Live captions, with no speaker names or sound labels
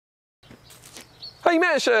Hey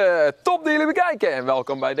mensen, top dat jullie bekijken en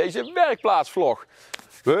welkom bij deze werkplaatsvlog.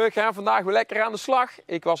 We gaan vandaag weer lekker aan de slag.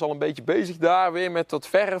 Ik was al een beetje bezig daar weer met wat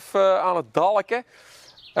verf aan het dalken.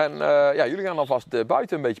 En ja, jullie gaan alvast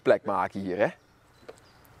buiten een beetje plek maken hier, hè?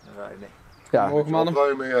 Nee. Ja,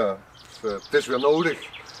 Opruimen, ja. Dus, het is weer nodig.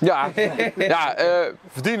 ja, ja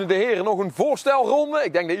verdienen de heren nog een voorstelronde.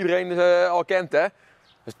 Ik denk dat iedereen het al kent, hè?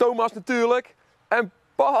 Dus Thomas natuurlijk en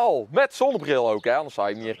Paul met zonnebril ook, hè? Anders zou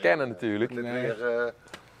je hem niet herkennen natuurlijk. Nee.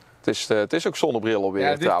 Het is ook zonnebril alweer,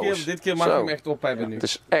 Ja, trouwens. dit keer mag ik hem echt op hebben nu. Het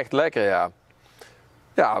is echt lekker, ja.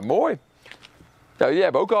 Ja, mooi. Ja, jullie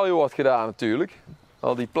hebben ook al heel wat gedaan natuurlijk.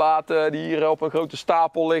 Al die platen die hier op een grote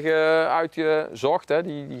stapel liggen uitgezocht, hè?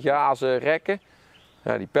 Die gazen rekken.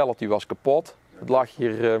 Ja, die pallet die was kapot. Het lag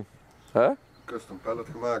hier... Custom pallet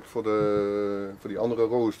gemaakt voor die andere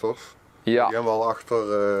roosters. Ja. Die hebben we al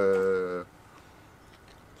achter.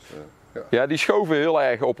 Ja, die schoven heel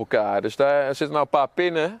erg op elkaar. Dus daar zitten nou een paar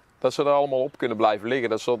pinnen dat ze er allemaal op kunnen blijven liggen.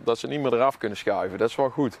 Dat ze niet meer eraf kunnen schuiven. Dat is wel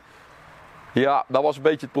goed. Ja, dat was een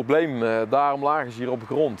beetje het probleem. Daarom lagen ze hier op de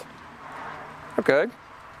grond. Oké.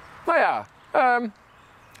 Nou ja, een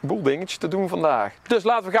boel dingetjes te doen vandaag. Dus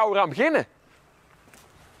laten we gauw eraan beginnen.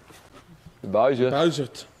 De buizer.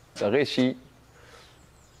 Buizerd. Daar is hij.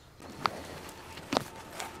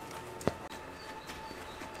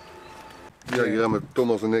 Ja, hier hebben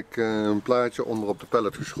Thomas en ik een plaatje onder op de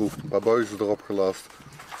pallet geschroefd. Een paar buizen erop gelast.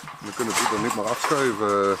 En dan kunnen we die er niet meer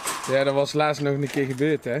afschuiven. Ja, dat was laatst nog een keer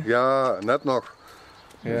gebeurd, hè? Ja, net nog.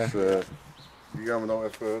 Ja. Dus die gaan we nou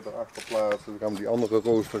even erachter plaatsen. Dan gaan we die andere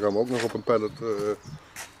rooster gaan we ook nog op een pallet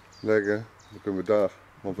leggen. Dan kunnen we daar,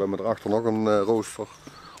 want we hebben erachter nog een rooster.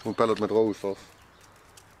 Een pallet met roosters.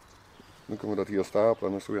 Dan kunnen we dat hier stapelen en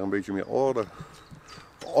dan is er weer een beetje meer orde.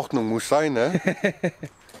 Ordnung moest zijn, hè?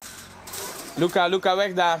 Luca,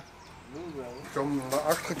 weg daar. Ik ga hem naar de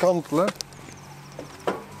achterkant, hè?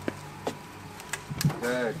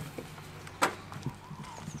 Kijk.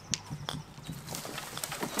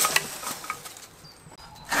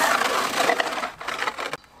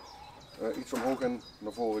 Iets omhoog en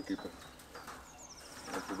naar voren kiepen.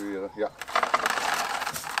 Even proberen, ja.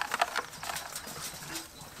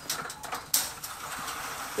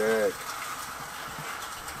 Kijk.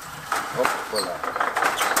 Hoppala.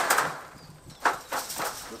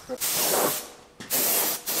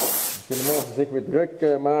 Kunnen mensen zich weer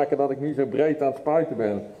druk maken dat ik niet zo breed aan het spuiten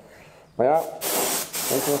ben. Maar ja,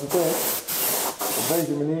 weet je wat het is? Op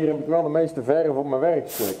deze manier heb ik wel de meeste verf op mijn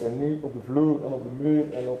werkstuk. En niet op de vloer en op de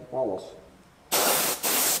muur en op alles.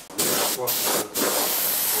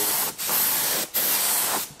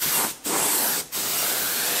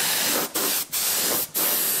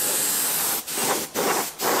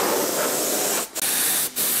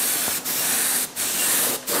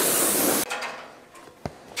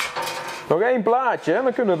 Nog één plaatje en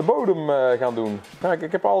dan kunnen we de bodem gaan doen. Kijk,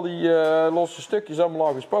 ik heb al die losse stukjes allemaal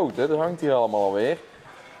al gespoten. Dat hangt hier allemaal alweer.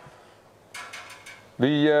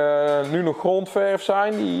 Die nu nog grondverf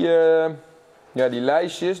zijn, die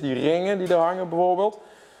lijstjes, die ringen die er hangen bijvoorbeeld.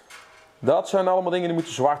 Dat zijn allemaal dingen die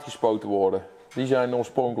moeten zwart gespoten worden. Die zijn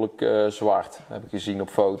oorspronkelijk zwart, heb ik gezien op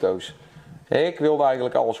foto's. Ik wilde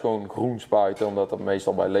eigenlijk alles gewoon groen spuiten, omdat dat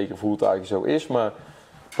meestal bij lege voertuigen zo is. Maar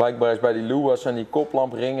blijkbaar is bij die luas en die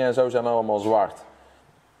koplampringen en zo zijn allemaal zwart.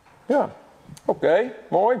 Ja, oké,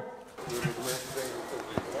 mooi.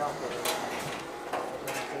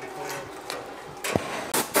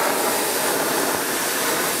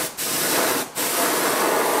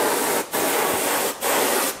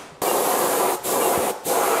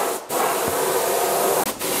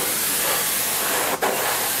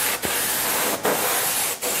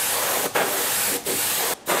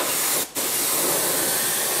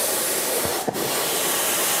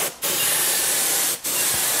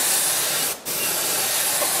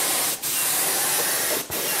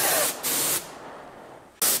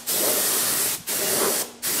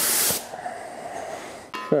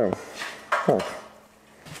 Zo. Oh.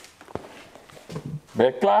 Ben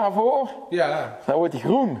je klaar voor? Ja. Dan wordt hij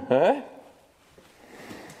groen, hè?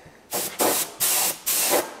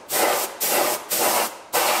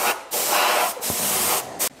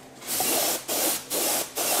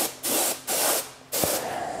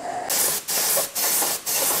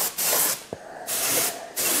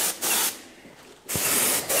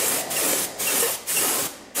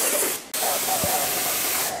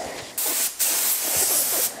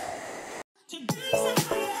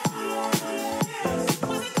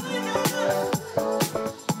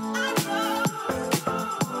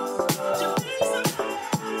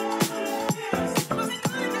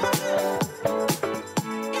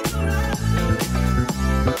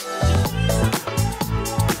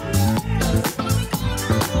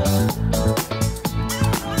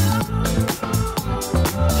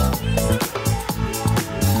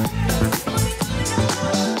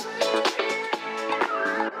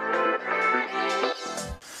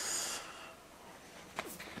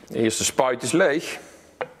 De eerste spuit is leeg.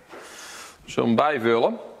 Zullen we hem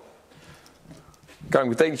bijvullen? Daar kan ik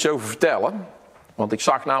meteen iets over vertellen. Want ik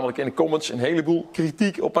zag namelijk in de comments een heleboel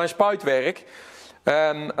kritiek op mijn spuitwerk.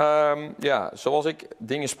 En ja, zoals ik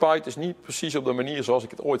dingen spuit is niet precies op de manier zoals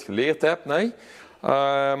ik het ooit geleerd heb, nee.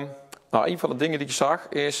 Nou, een van de dingen die ik zag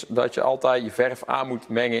is dat je altijd je verf aan moet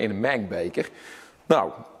mengen in een mengbeker.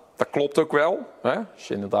 Nou, dat klopt ook wel. Hè? Als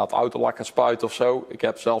je inderdaad autolak gaat spuiten of zo. Ik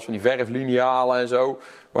heb zelfs van die verflinealen en zo,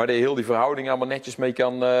 waar je heel die verhouding allemaal netjes mee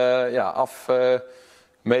kan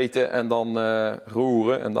afmeten en dan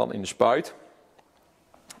roeren en dan in de spuit.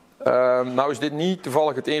 Nou is dit niet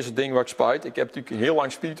toevallig het eerste ding wat ik spuit. Ik heb natuurlijk heel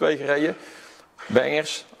lang speedway gereden.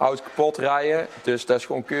 Bangers, auto's kapot rijden. Dus dat is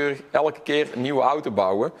gewoon keurig elke keer een nieuwe auto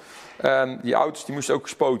bouwen. Die auto's die moesten ook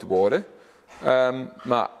gespoten worden.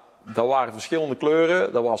 Maar dat waren verschillende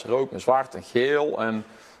kleuren. Dat was rood en zwart en geel. En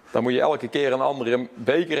dan moet je elke keer een andere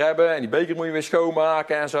beker hebben. En die beker moet je weer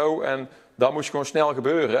schoonmaken en zo. En dat moest gewoon snel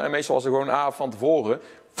gebeuren. En meestal was er gewoon een avond van tevoren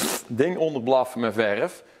ding onderblaffen met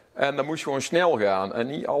verf. En dan moest je gewoon snel gaan. En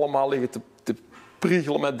niet allemaal liggen te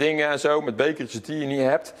priegelen met dingen en zo. Met bekertjes die je niet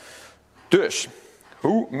hebt. Dus,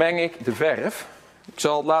 hoe meng ik de verf? Ik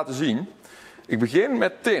zal het laten zien. Ik begin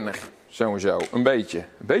met tinner. Sowieso. Een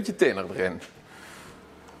beetje tinner erin.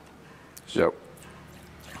 Zo.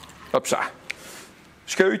 Hopsa.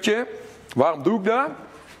 Scheutje. Waarom doe ik dat?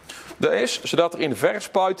 Dat is zodat er in de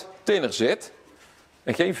verfspuit tinner zit.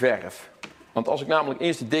 En geen verf. Want als ik namelijk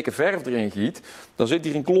eerst die dikke verf erin giet, dan zit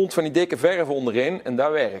hier een klont van die dikke verf onderin en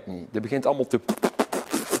dat werkt niet. Dat begint allemaal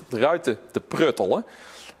eruit te pruttelen.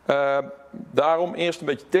 Daarom eerst een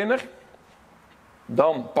beetje tinner.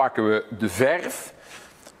 Dan pakken we de verf.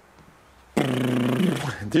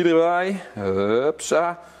 Die erbij.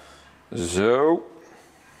 Hupsa. Zo.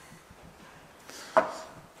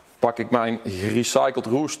 Pak ik mijn gerecycled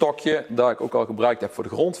roerstokje, dat ik ook al gebruikt heb voor de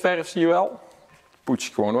grondverf, zie je wel. Poets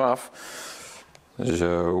ik gewoon af.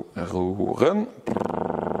 Zo, roeren.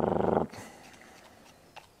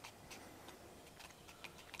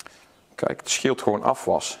 Kijk, het scheelt gewoon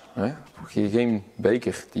afwas. Hè? Geen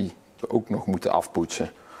beker die we ook nog moeten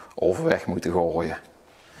afpoetsen of weg moeten gooien.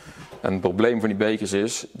 En het probleem van die bekers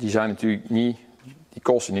is, die zijn natuurlijk niet, die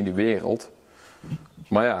kosten niet de wereld.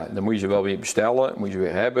 Maar ja, dan moet je ze wel weer bestellen, moet je ze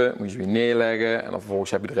weer hebben, moet je ze weer neerleggen. En dan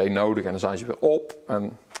vervolgens heb je er één nodig en dan zijn ze weer op.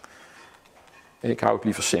 En ik hou het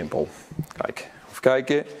liever simpel. Kijk, even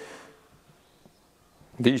kijken.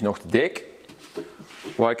 Die is nog te dik.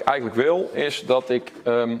 Wat ik eigenlijk wil is dat ik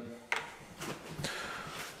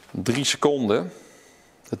 3 seconden,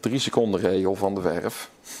 de 3 seconden regel van de verf.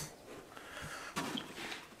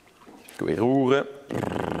 Ik weer roeren.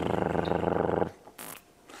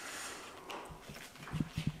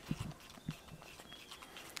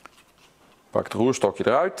 Pak het roerstokje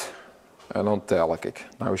eruit en dan tel ik.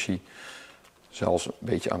 Nou is hij zelfs een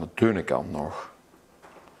beetje aan de dunne kant nog.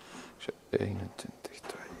 21,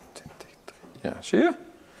 22, 3. Ja, zie je?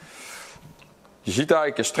 Je ziet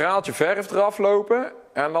eigenlijk een straaltje verf eraf lopen.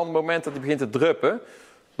 En dan op het moment dat hij begint te druppen.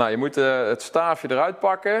 Nou, je moet het staafje eruit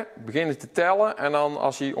pakken. Beginnen te tellen. En dan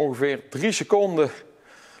als hij ongeveer 3 seconden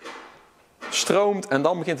stroomt en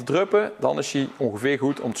dan begint te druppen. Dan is hij ongeveer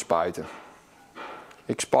goed om te spuiten.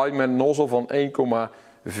 Ik spuit met een nozzel van 1,4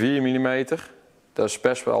 mm. Dat is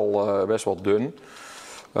best wel dun.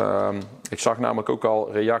 Ik zag namelijk ook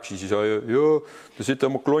al reacties die zeiden, ja, er zitten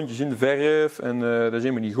allemaal klontjes in de verf en dat is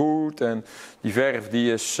helemaal niet goed. En die verf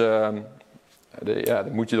die is,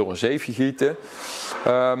 die moet je door een zeefje gieten.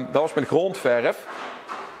 Dat was met grondverf.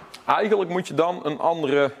 Eigenlijk moet je dan een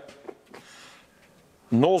andere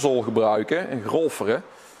nozzel gebruiken, een grolvere.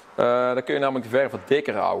 Dan kun je namelijk de verf wat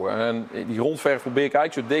dikker houden. En die grondverf probeer ik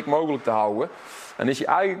eigenlijk zo dik mogelijk te houden. En is hij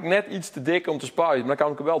eigenlijk net iets te dik om te spuiten. Maar dan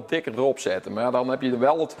kan ik hem wel dikker erop zetten. Maar dan heb je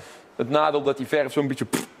wel het nadeel dat die verf zo'n beetje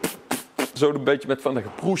zo een beetje met van de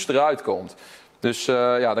geproest eruit komt. Dus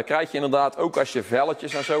dan krijg je inderdaad ook als je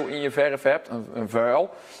velletjes en zo in je verf hebt, een vuil.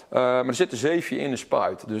 Maar er zit een zeefje in de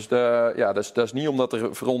spuit. Dus dat is niet omdat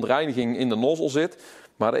er verontreiniging in de nozzel zit.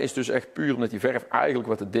 Maar dat is dus echt puur omdat die verf eigenlijk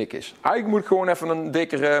wat te dik is. Eigenlijk moet ik gewoon even een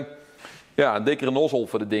dikkere nozzel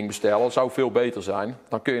voor het ding bestellen. Dat zou veel beter zijn.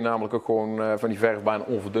 Dan kun je namelijk ook gewoon van die verf bijna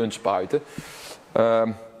onverdund spuiten.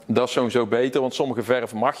 Dat is sowieso beter, want sommige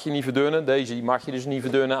verf mag je niet verdunnen. Deze mag je dus niet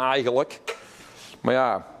verdunnen eigenlijk. Maar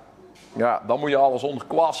ja, dan moet je alles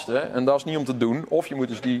onderkwasten. En dat is niet om te doen. Of je moet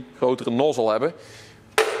dus die grotere nozzel hebben,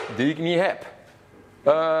 die ik niet heb.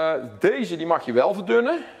 Deze die mag je wel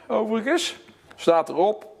verdunnen, overigens. Staat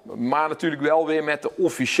erop. Maar natuurlijk wel weer met de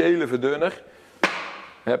officiële verdunner.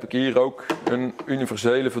 heb ik hier ook een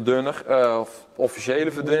universele verdunner. Of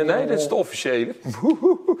officiële verdunner. Nee, dit is de officiële.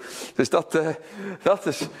 Dus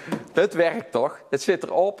dat werkt toch. Het zit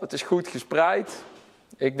erop, het is goed gespreid.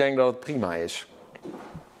 Ik denk dat het prima is.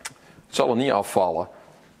 Het zal er niet afvallen.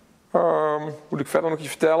 Moet ik verder nog iets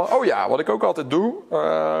vertellen? Oh ja, wat ik ook altijd doe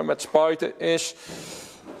met spuiten is...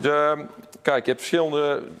 Kijk, je hebt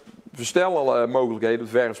verschillende verstelmogelijkheden op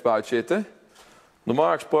de verfspuit zitten.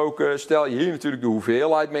 Normaal gesproken stel je hier natuurlijk de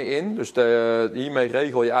hoeveelheid mee in. Dus hiermee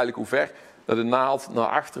regel je eigenlijk hoe ver dat de naald naar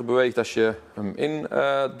achter beweegt als je hem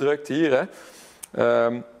indrukt hier. Hè.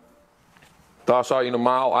 Daar zou je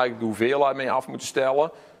normaal eigenlijk de hoeveelheid mee af moeten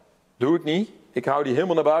stellen. Doe ik niet. Ik hou die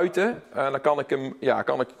helemaal naar buiten. En dan kan ik hem,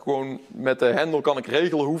 kan ik gewoon met de hendel kan ik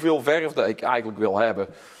regelen hoeveel verf dat ik eigenlijk wil hebben.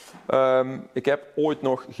 Ik heb ooit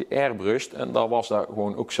nog geairbrushed en daar was daar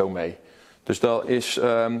gewoon ook zo mee. Dus dat is,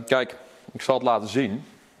 kijk, ik zal het laten zien.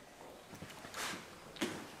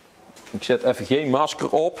 Ik zet even geen masker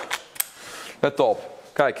op. Let op.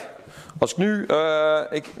 Kijk, als ik nu,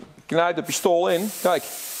 ik knijp de pistool in.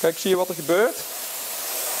 Kijk, zie je wat er gebeurt?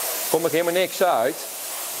 Er komt nog helemaal niks uit.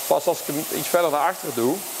 Pas als ik hem iets verder naar achteren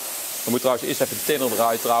doe. Dan moet trouwens eerst even de tinner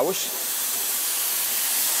eruit trouwens.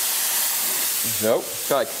 Zo,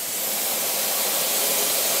 kijk.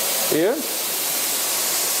 Hier.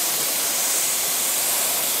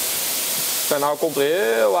 En nou komt er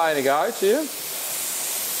heel weinig uit, zie je?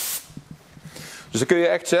 Dus dan kun je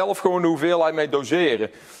echt zelf gewoon de hoeveelheid mee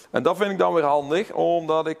doseren. En dat vind ik dan weer handig,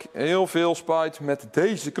 omdat ik heel veel spuit met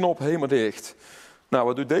deze knop helemaal dicht. Nou,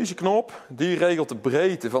 wat doet deze knop? Die regelt de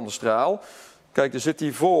breedte van de straal. Kijk, er zit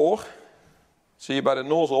hiervoor, zie je bij de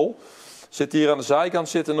nozzel, zit hier aan de zijkant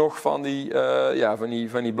zitten nog van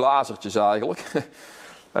die blazertjes eigenlijk.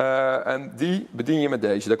 En die bedien je met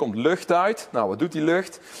deze. Daar komt lucht uit. Nou, wat doet die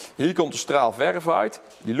lucht? Hier komt de straal verf uit.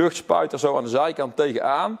 Die lucht spuit er zo aan de zijkant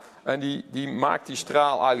tegenaan. En die maakt die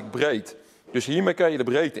straal eigenlijk breed. Dus hiermee kan je de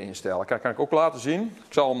breedte instellen. Kijk, kan ik ook laten zien.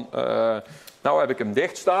 Ik zal hem, nou heb ik hem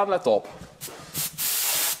dicht staan, let op.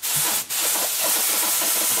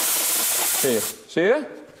 Hier, zie je?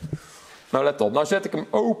 Nou, let op. Nou zet ik hem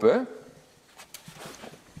open.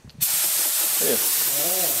 Hier.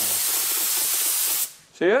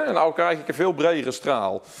 Zie je? En nou krijg ik een veel bredere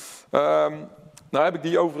straal. Nou heb ik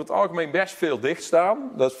die over het algemeen best veel dicht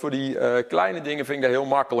staan. Dat is voor die kleine dingen vind ik dat heel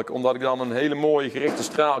makkelijk. Omdat ik dan een hele mooie gerichte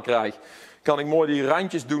straal krijg. Kan ik mooi die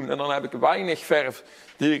randjes doen. En dan heb ik weinig verf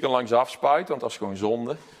die ik er langs afspuit. Want dat is gewoon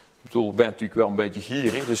zonde. Ik bedoel, ik ben natuurlijk wel een beetje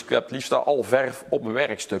gierig. Dus ik heb het liefst dat al verf op mijn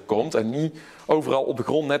werkstuk komt. En niet overal op de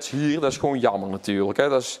grond, net hier. Dat is gewoon jammer natuurlijk. Hè.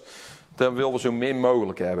 Dat willen we zo min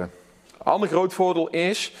mogelijk hebben. Een ander groot voordeel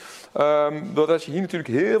is... doordat je hier natuurlijk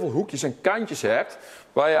heel veel hoekjes en kantjes hebt...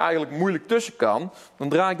 waar je eigenlijk moeilijk tussen kan... dan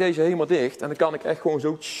draai ik deze helemaal dicht... en dan kan ik echt gewoon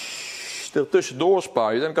zo er tussendoor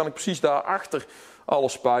spuiten... en dan kan ik precies daarachter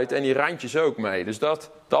alles spuiten... en die randjes ook mee. Dus dat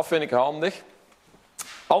vind ik handig.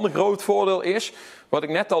 Ander groot voordeel is... wat ik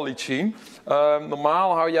net al liet zien...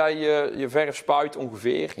 normaal hou jij je verfspuit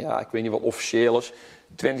ongeveer... ja, ik weet niet wat officieel is...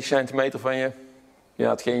 20 centimeter van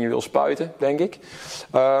hetgeen je wil spuiten, denk ik.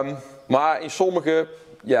 Maar in sommige...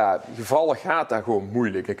 gevallen gaat dat gewoon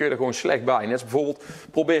moeilijk. Dan kun je er gewoon slecht bij. Net als bijvoorbeeld,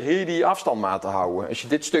 probeer hier die afstand maar te houden. Als je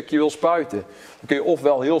dit stukje wil spuiten, dan kun je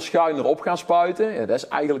ofwel heel schuin erop gaan spuiten. Ja, dat is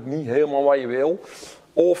eigenlijk niet helemaal wat je wil.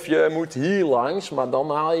 Of je moet hier langs, maar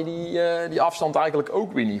dan haal je die afstand eigenlijk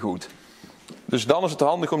ook weer niet goed. Dus dan is het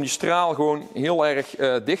handig om die straal gewoon heel erg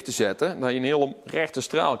dicht te zetten. Dat je een hele rechte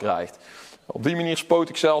straal krijgt. Op die manier spoot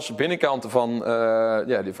ik zelfs de binnenkant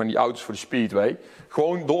van die auto's voor de Speedway.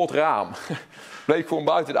 Gewoon door het raam. Bleef gewoon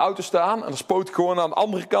buiten de auto staan en dan spoot ik gewoon aan de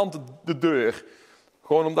andere kant de deur.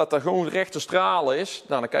 Gewoon omdat dat gewoon rechte straal is.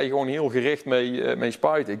 Nou, dan kan je gewoon heel gericht mee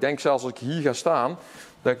spuiten. Ik denk zelfs als ik hier ga staan,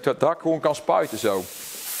 dat ik dat gewoon kan spuiten zo.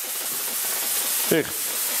 Hier.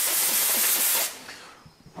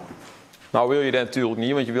 Nou wil je dat natuurlijk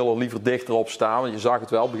niet, want je wil er liever dichter op staan. Want je zag het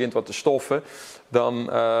wel, het begint wat te stoffen. Dan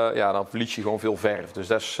verlies je gewoon veel verf. Dus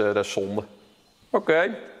dat is zonde.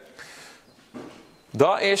 Oké.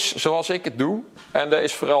 Dat is zoals ik het doe. En dat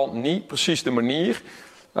is vooral niet precies de manier.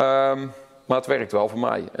 Maar het werkt wel voor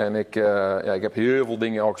mij. En ik heb heel veel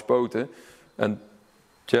dingen al gespoten. En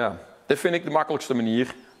dit vind ik de makkelijkste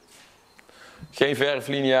manier. Geen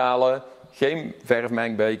verflinealen. Geen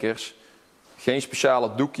verfmengbekers. Geen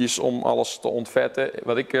speciale doekjes om alles te ontvetten.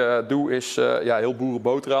 Wat ik doe is heel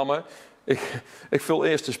boerenboterhammen. Ik vul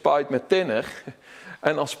eerst de spuit met tinner.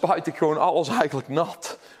 En dan spuit ik gewoon alles eigenlijk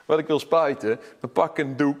nat. Wat ik wil spuiten. Dan pak ik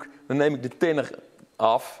een doek. Dan neem ik de tinner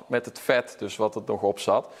af met het vet. Dus wat er nog op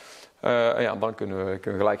zat. Dan kunnen we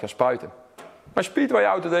gelijk gaan spuiten. Mijn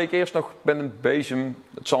speedway-auto deed ik eerst nog met een bezem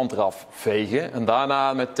het zand eraf vegen. En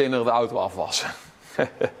daarna met tinner de auto afwassen.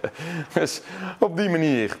 Dus op die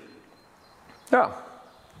manier. Ja,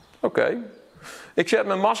 oké. Ik zet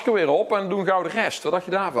mijn masker weer op en doe gauw de rest. Wat dacht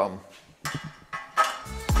je daarvan?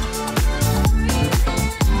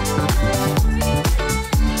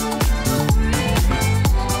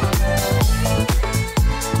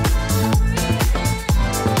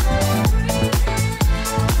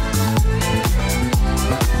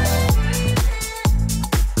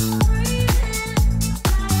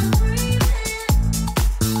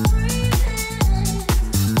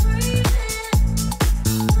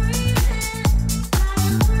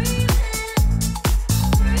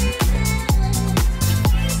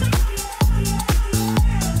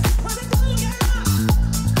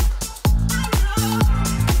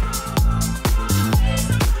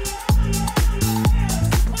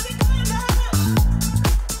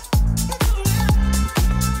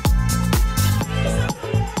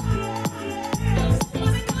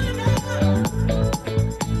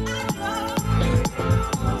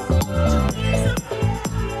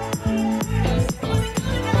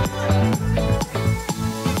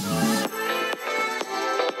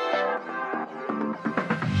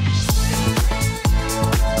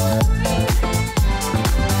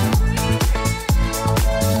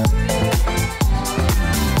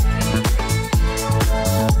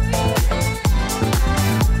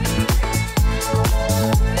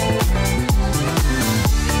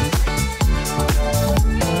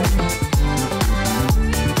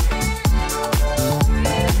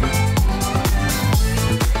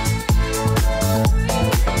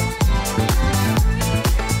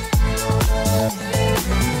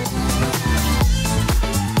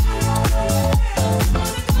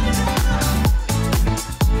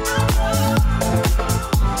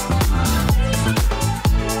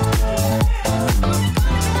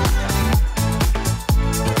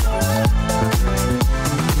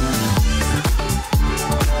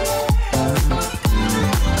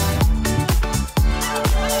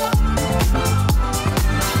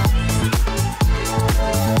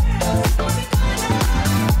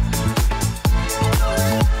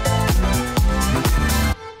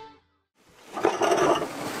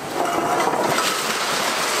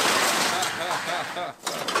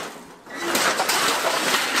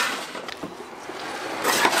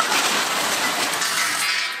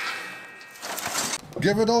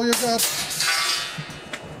 Give it all you got.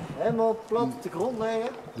 Helemaal plat op de grond leggen.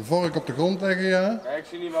 De vork op de grond leggen, ja. Ja, ik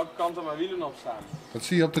zie niet welke kant er mijn wielen op staan. Dat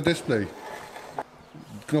zie je op de display.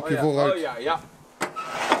 Het knopje ja. vooruit. Oh ja, ja.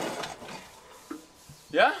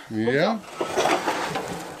 Ja? Ja.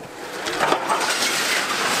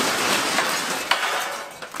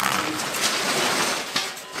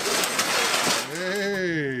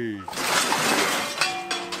 Hey.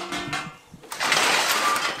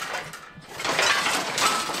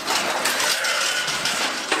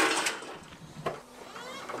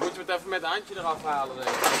 Dan moeten we het even met het handje eraf halen, denk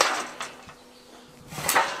ik.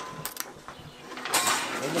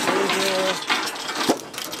 En dan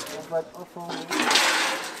even wat afvallen.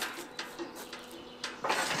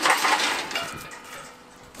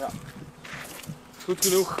 Ja. Goed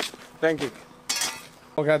genoeg, denk ik.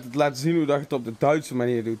 Dan gaat het laten zien hoe dat je het op de Duitse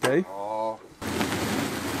manier doet, hè? Oh.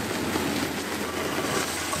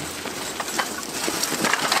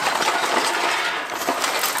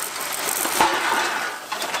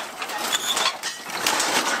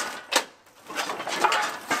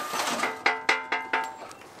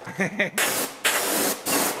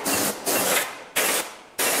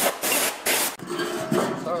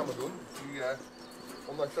 Samen doen. Die,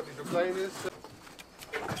 ondanks dat hij zo klein is.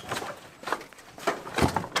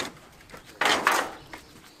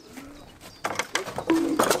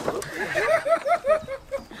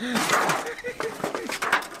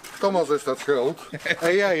 Thomas is dat schuld.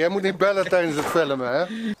 Hey, jij moet niet bellen tijdens het filmen, hè?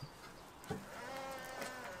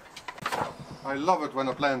 I love it when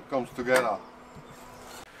a plan comes together.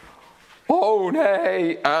 Oh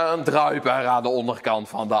nee, een druiper aan de onderkant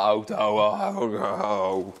van de auto. Oh.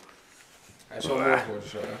 Hij is wel mooi voor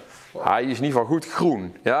zo. Hij is in ieder geval goed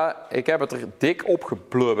groen. Ja, ik heb het er dik op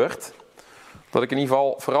geblubberd. Dat ik in ieder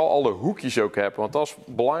geval vooral alle hoekjes ook heb. Want dat is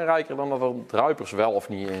belangrijker dan dat er druipers wel of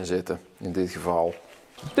niet in zitten. In dit geval.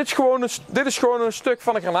 Dit is gewoon een stuk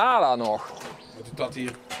van de Granada nog. Wat doet dat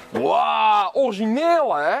hier? Wauw,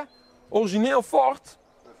 origineel hè? Origineel Ford.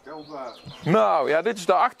 Dat is geld waard. Nou ja, dit is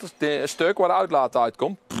de achterstuk waar de uitlaat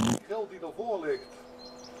uitkomt. Het geld die ervoor ligt,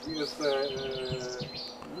 die is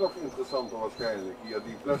nog interessanter waarschijnlijk. Hier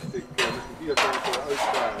die plastic met die vierkante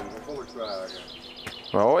uitsparing van Volkswagen.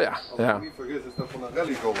 Oh ja, Als ik ja. me niet vergis is dat van een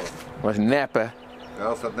rallygolf. Dat is nep, hè? Ja,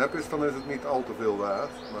 als dat nep is, dan is het niet al te veel waard.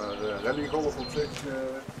 Maar rallygolf op zich...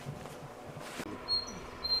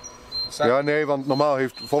 Ja, nee, want normaal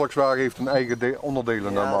heeft Volkswagen een eigen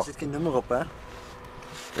onderdelennummer. Ja, er zit geen nummer op, hè?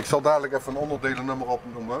 Ik zal dadelijk even een onderdelennummer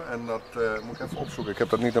opnoemen en dat moet ik even opzoeken. Ik heb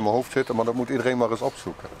dat niet in mijn hoofd zitten, maar dat moet iedereen maar eens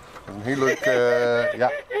opzoeken. Dat is een heel leuk,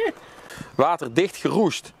 ja. Waterdicht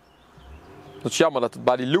geroest. Dat is jammer dat het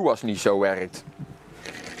bij die luas niet zo werkt.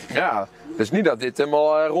 Ja, het is niet dat dit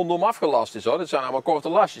helemaal rondom afgelast is hoor. Dit zijn allemaal korte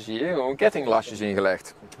lasjes hier, gewoon kettinglasjes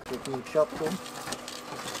ingelegd. Zit die op chat komt.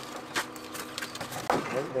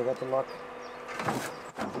 Nee, daar gaat de lak.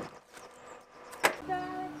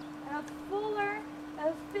 En wat voller,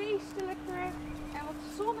 en feestelijker, en wat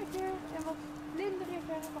zonniger, en wat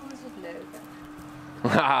vlinderiger, dan is het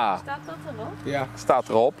leuker. Haha, Staat dat erop? Ja. staat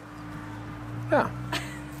erop. Ja.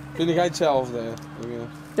 Vind jij hetzelfde?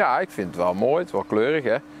 Ja, ik vind het wel mooi, het is wel kleurig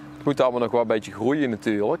hè. Het moet allemaal nog wel een beetje groeien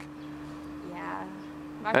natuurlijk. Ja.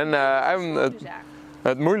 Maar En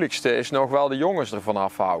het moeilijkste is nog wel de jongens ervan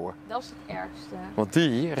afhouden. dat is het ergste. Want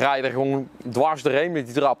die rijden gewoon dwars doorheen met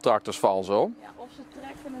die traptractors van zo. Ja, of ze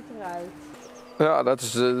trekken het eruit. Ja,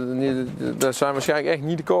 dat zijn waarschijnlijk echt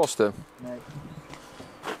niet de kosten. Nee.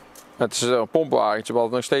 Het is een pompwagentje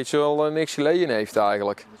wat nog steeds wel niks geleden heeft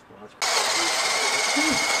eigenlijk.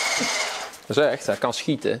 Dat is echt, hij kan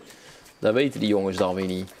schieten. Dat weten die jongens dan weer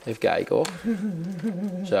niet. Even kijken hoor.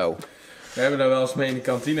 Zo. We hebben daar wel eens mee in de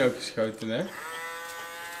kantine ook geschoten, hè?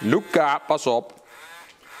 Luca, pas op.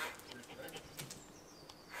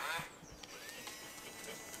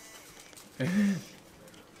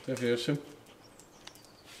 Reverse.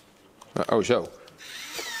 Oh zo.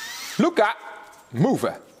 Luca,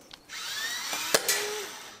 move.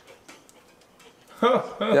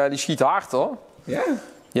 Ja, die schiet hard hoor. Ja?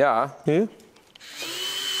 Ja. Hier.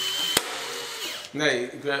 Nee,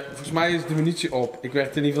 volgens mij is de munitie op. Ik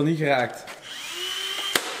werd in ieder geval niet geraakt.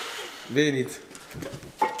 Weer niet.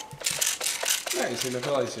 Nee, er zit nog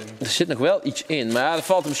wel iets in. Er zit nog wel iets in, maar er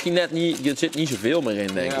valt er misschien net niet, er zit niet zoveel meer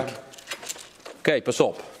in denk Ja. ik. Oké, pas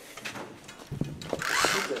op.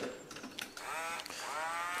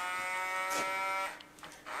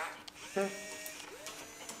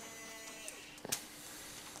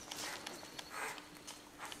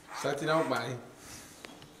 Staat hij nou op mij?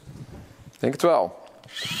 Ik denk het wel.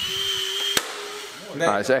 Nee.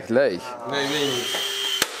 Hij is echt leeg. Nee, weer niet.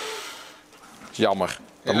 Dat is jammer.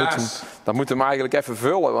 Helaas. Dan moet hem eigenlijk even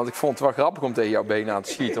vullen, want ik vond het wel grappig om tegen jouw benen aan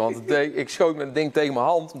te schieten. Want ik schoot met het ding tegen mijn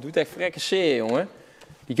hand. Het doet echt vrekken zeer, jongen.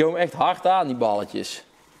 Die komen echt hard aan, die balletjes.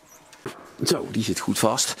 Zo, die zit goed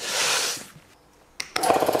vast.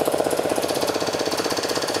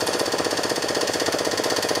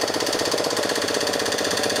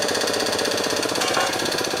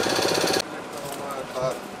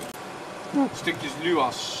 Stukjes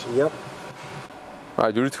luas. Ja. Maar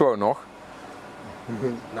hij doet het gewoon nog.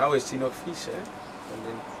 Nou is hij nog vies, hè?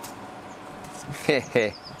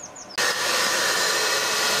 Hehe.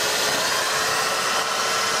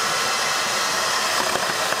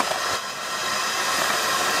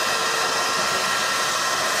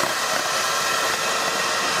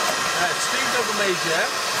 Ja, het stinkt ook een beetje, hè?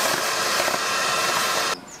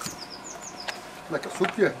 Lekker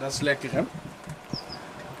soepje. Dat is lekker, hè?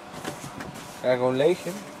 Ja, gewoon leeg,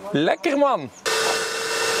 hè? Lekker man!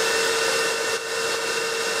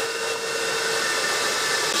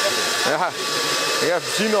 Ja, ik ga even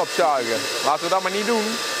benzine opzuigen. Laten we dat maar niet doen.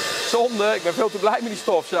 Zonde, ik ben veel te blij met die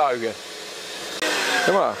stofzuigen.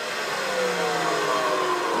 Kom maar.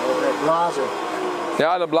 Blazen.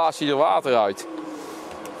 Ja, dan blaast hij er water uit.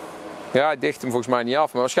 Ja, hij dicht hem volgens mij niet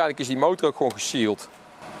af, maar waarschijnlijk is die motor ook gewoon gesealed.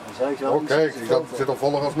 Oh kijk, dat zit al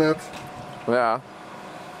voller als net. Maar ja,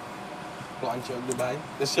 Plantje ook erbij.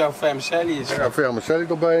 Dit is jouw vermicelli. Is Ja, vermicelli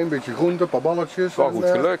erbij, een beetje groente, een paar balletjes. wel en, goed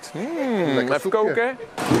gelukt. lekker Even soepje. koken.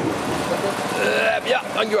 Ja,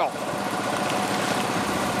 dankjewel.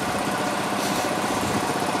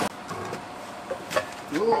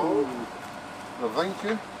 Oh, een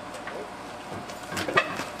randje.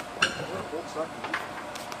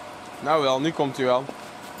 Nou wel, nu komt hij wel.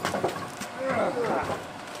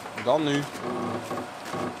 Dan nu.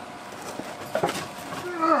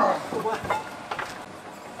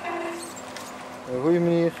 Een goede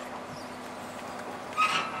manier.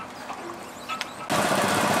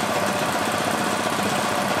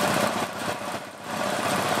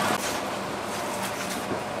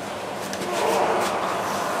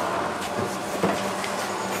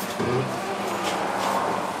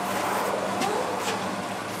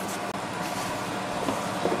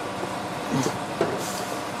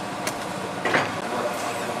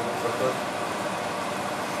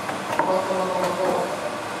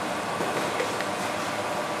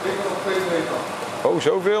 Oh,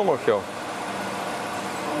 zoveel nog, joh.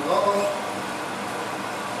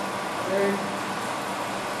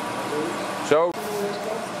 Zo.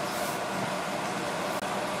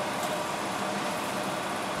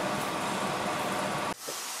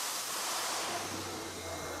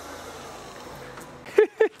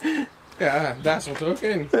 Ja, daar stond er ook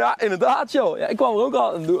in. Ja, inderdaad, joh. Ja, ik kwam er ook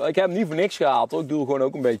al. Ik heb hem niet voor niks gehaald, hoor. Ik doe er gewoon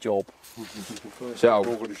ook een beetje op. Zo.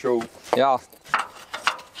 Over de show. Ja.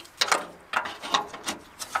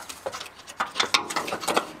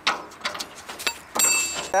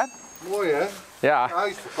 Mooi hè? Ja. Hij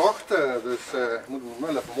is verkocht, dus moeten we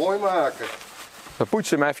hem wel even mooi maken. Dan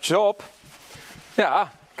poetsen we hem eventjes op.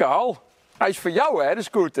 Ja, Karl. Hij is voor jou, hè, de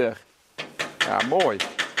scooter. Ja, mooi.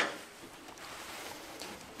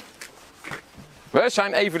 We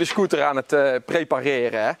zijn even de scooter aan het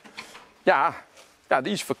prepareren, hè. Ja,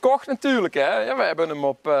 die is verkocht natuurlijk, hè. Ja, we hebben hem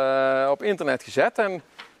op internet gezet en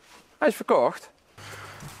hij is verkocht.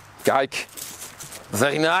 Kijk.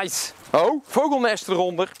 Very nice. Oh, vogelnest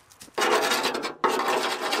eronder.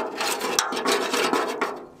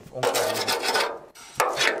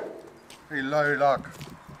 Die lui lak.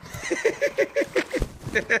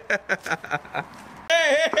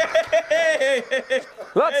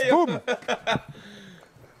 Let's boom.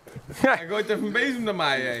 Hij gooit even een bezem naar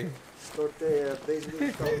mij, hé. Tot deze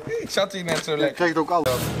niet komen. Ik zat hier net zo Je lekker. krijgt ook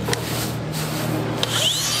alles.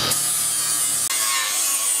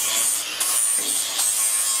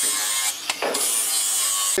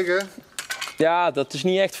 Ja, dat is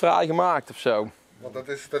niet echt fraai gemaakt of zo. Want dat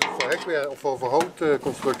is voor hekwerk of voor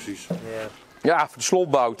houtconstructies. Ja. Ja, voor de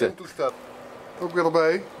slotbouten. Toestel. Ook weer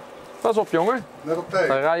erbij. Pas op, jongen. Net op tijd.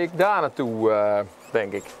 Dan rij ik daar naartoe,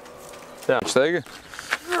 denk ik. Ja, stegen.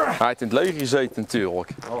 Hij heeft in het leger gezeten natuurlijk.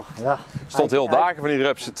 Oh, ja. Stond heel dagen van die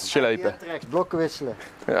rups te slepen. Rechts, blokken wisselen.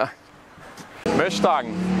 Ja. Mustang.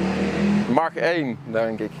 Mag 1,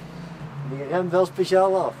 denk ik. Die remt wel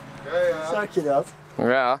speciaal af. Ja. Zag je dat?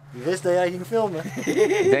 Ja, Die wist dat jij ging filmen.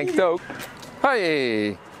 ik denk het ook.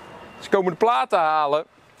 Hey, ze komen de platen halen.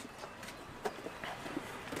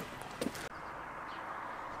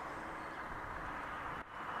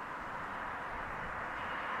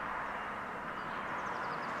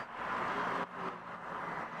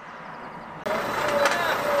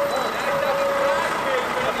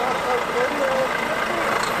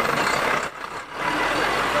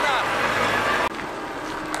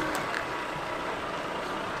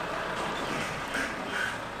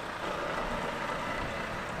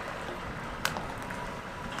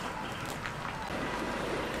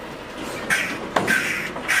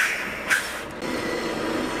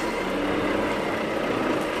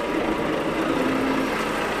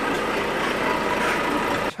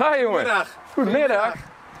 Hi jongen. Goedemiddag. Goedemiddag.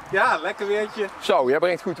 Ja, lekker weertje. Zo, jij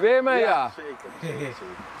brengt goed weer mee, ja. Zeker.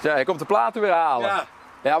 Ja, je komt de platen weer halen. Ja.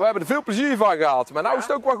 Ja, we hebben er veel plezier van gehad. Maar nou is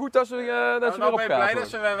het ook wel goed dat ze weer Nou ben je blij opgehaald dat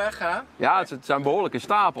ze worden. weer weggaan? Ja, het zijn behoorlijke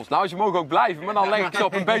stapels. Nou, ze mogen ook blijven, maar dan leg ik ze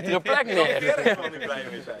op een betere plek neer. Ik zal niet blij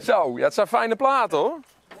mee zijn. Zo, ja, het zijn fijne platen hoor.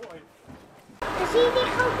 Dan zie je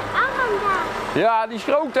die grote arm daar. Ja, die is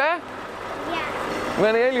groot hè? Ja, Met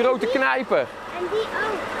een hele grote knijper. en die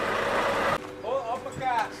ook. Oh,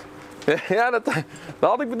 appelkaas. Ja, dat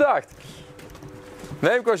had ik bedacht.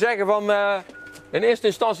 Nee, ik wou zeggen van, in eerste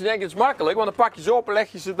instantie denk ik het is makkelijk, want dan pak je ze op en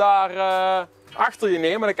leg je ze daar achter je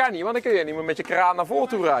neer. Maar dat kan niet, want dan kun je niet meer met je kraan naar voren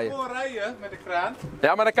toe rijden. Voor rijden met de kraan.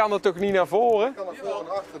 Ja, maar dan kan dat toch niet naar voren? Kan er voor en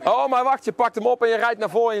achter. Oh, maar wacht, je pakt hem op en je rijdt naar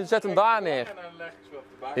voren en je zet hem daar neer. En dan leg ik ze op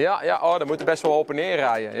de baan. Ja, oh, dan moet je best wel op en neer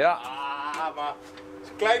rijden. Ja. Ah, maar het is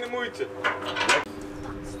een kleine moeite.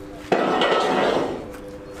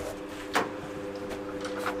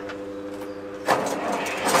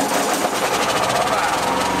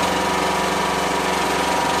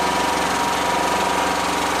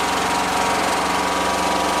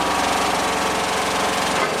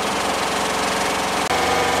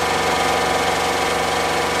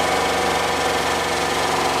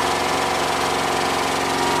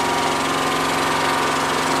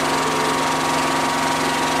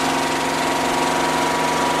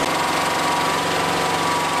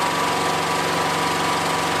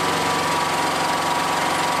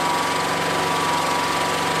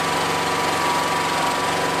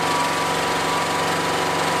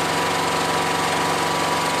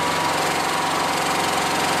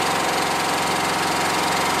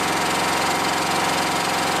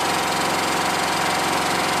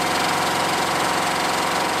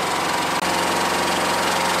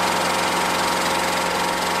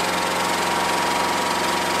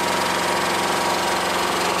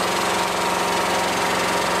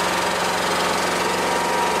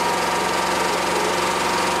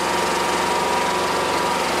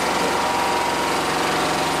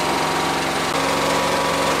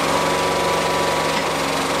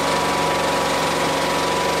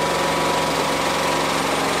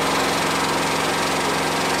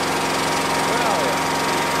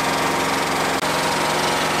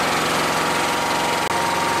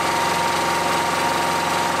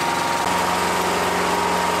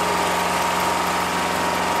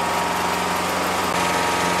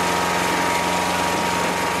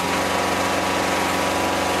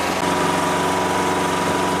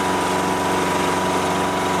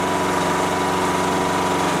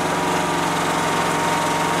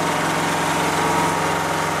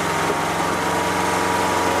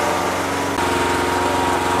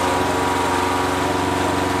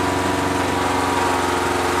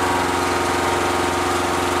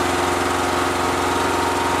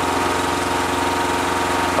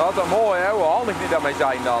 daarmee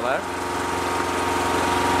zijn dan, hè.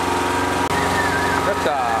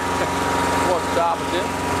 Hupta. Mooi stapeltje.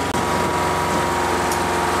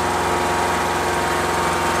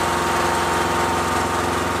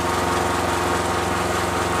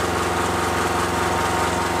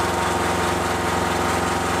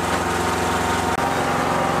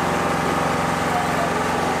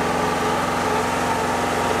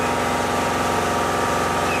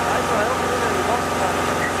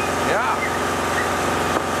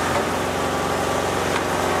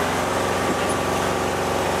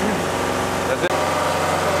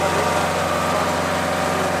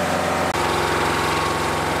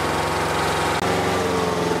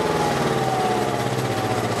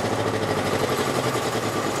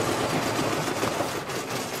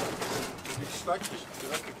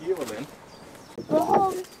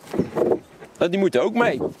 Waarom? Die moeten ook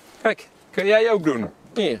mee. Kijk, kan jij ook doen.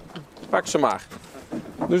 Hier, pak ze maar.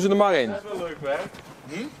 Doe ze er maar in. Dat is wel leuk werk.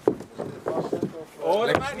 Oh,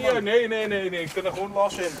 dat maakt niet uit. Nee. Ik kan er gewoon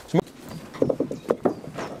los in.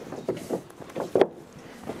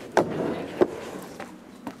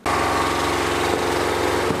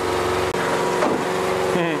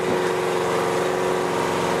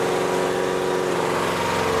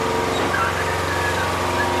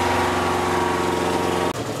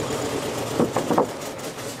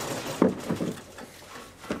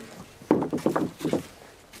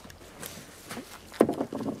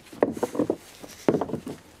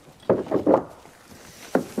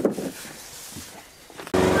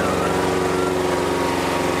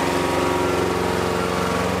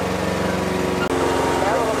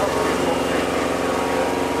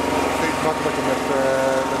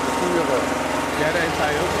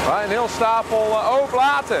 Een heel stapel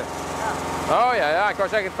platen. Oh ja, ik wou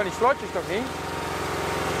zeggen van die slotjes toch niet?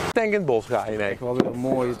 Ik denk in het bos rijden, nee. Echt wel weer een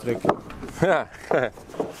mooie truc. Ja. Een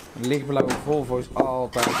lichtblauwe Volvo is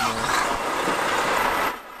altijd mooi.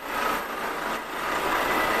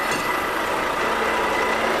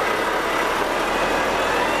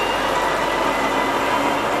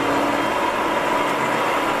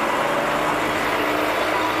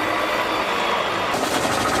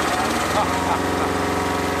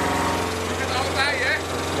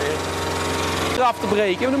 Af te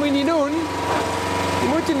breken, maar dat moet je niet doen. Je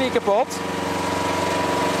moet je niet kapot.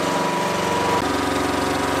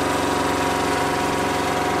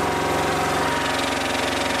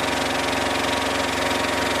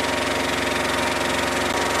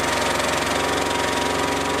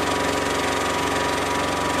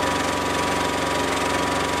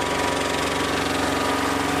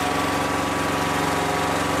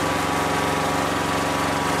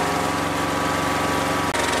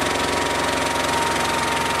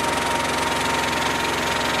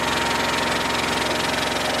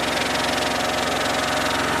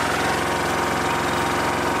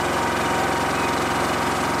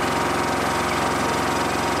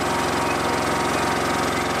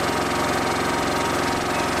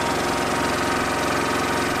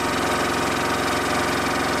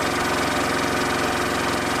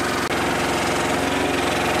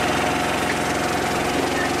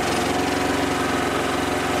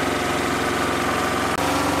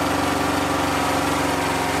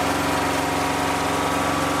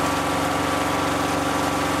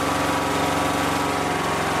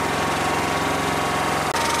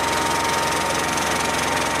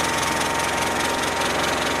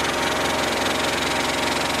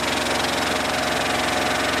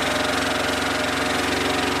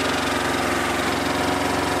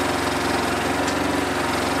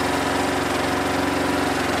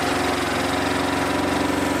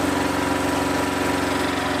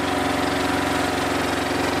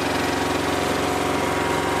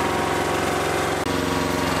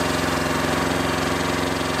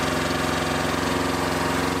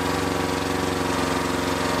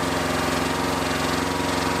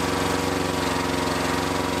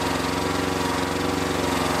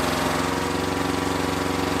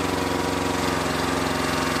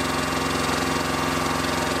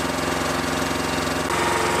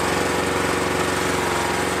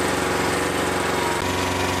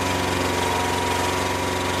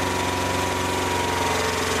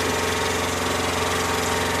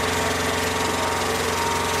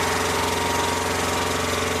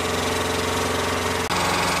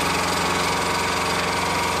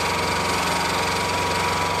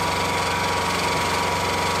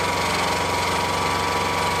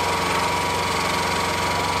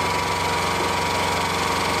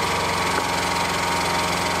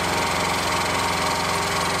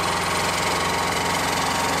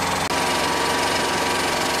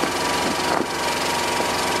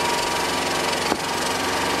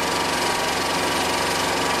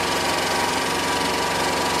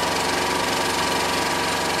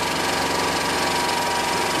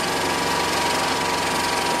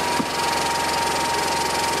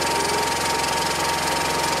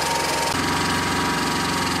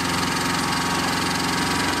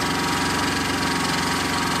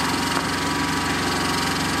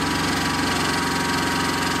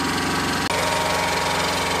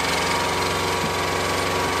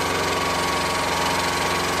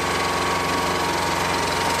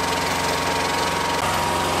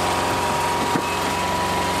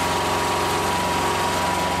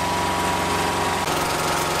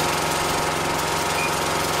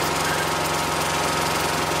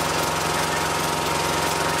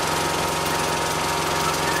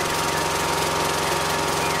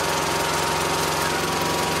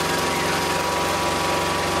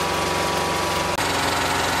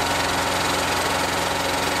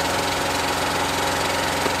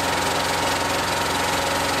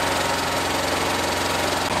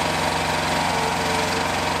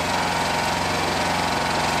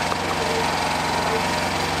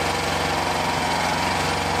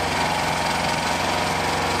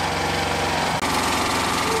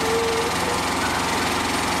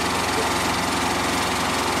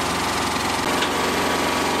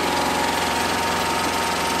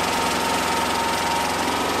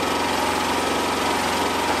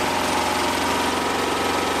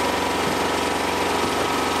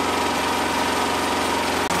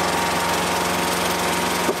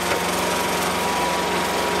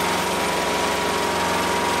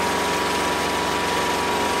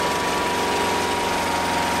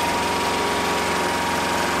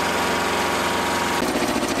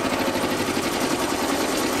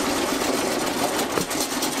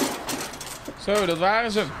 Zo, dat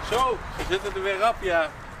waren ze. Zo, ze zitten er weer op, ja.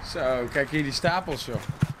 Zo, kijk hier die stapels, joh.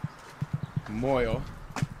 Mooi hoor.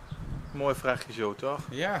 Mooi vraagje zo, toch?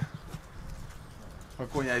 Ja. Waar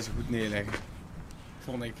kon jij zo goed neerleggen?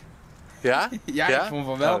 Vond ik. Ja? Ja, ik vond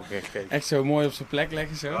van wel. Oh, kijk. Echt zo mooi op zijn plek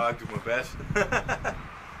leggen zo. Oh, ik doe mijn best.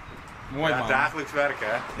 Mooi Ja, man. dagelijks werken,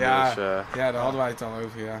 hè? Ja, Dus, ja, daar hadden wij het al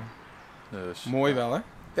over, ja. dus, Mooi wel, hè?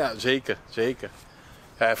 Ja, zeker, zeker.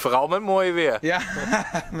 Vooral met mooi weer. Ja,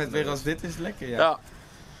 met weer als dit is lekker, ja. Ja.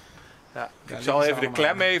 Ja. Ja, Ik zal dit is even de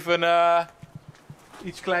allemaal- klem even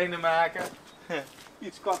iets kleiner maken.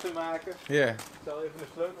 Iets korter maken. Ja. Ik zal even de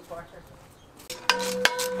sleutel pakken.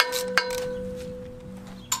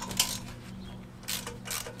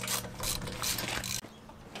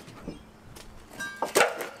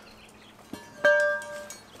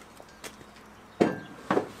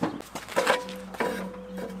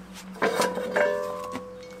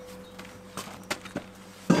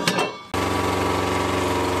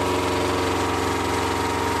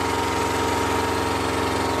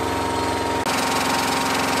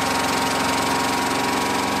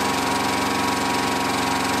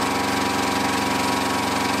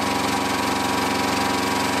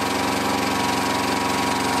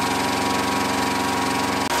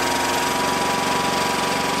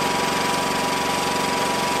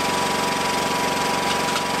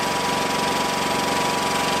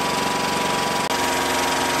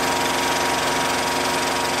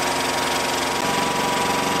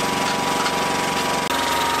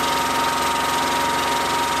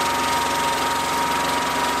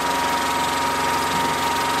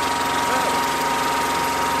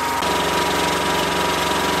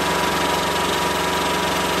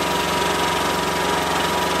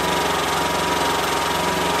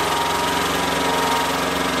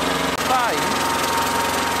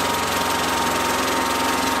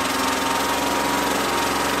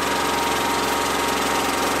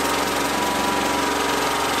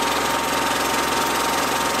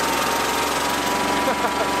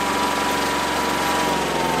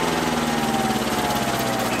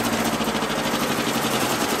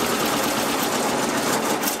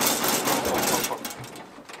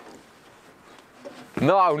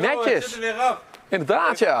 Nou, Zo, het netjes. zit er weer af.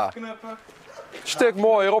 Inderdaad, ja. Knuppen. Een stuk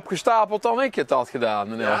mooier opgestapeld dan ik het had gedaan,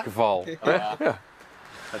 in Ja? elk geval. Ja.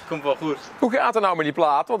 Het komt wel goed. Hoe gaat het nou met die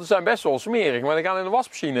platen? Want ze zijn best wel smerig, maar die gaan in de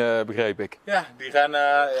wasmachine, begreep ik. Ja,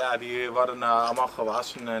 die worden allemaal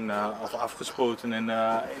gewassen en of afgespoten in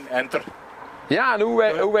enter. Ja, en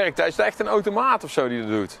hoe werkt dat? Is het echt een automaat of zo die dat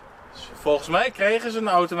doet? Volgens mij kregen ze een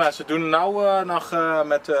automaat. Ze doen het nou nog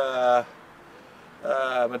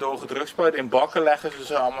met hoge drukspuit. In bakken leggen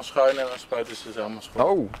ze allemaal schuin en dan spuiten ze ze allemaal schoon.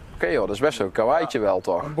 Oh, oké joh, dat is best zo'n karweitje wel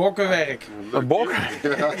toch? Bokkenwerk. Een bok?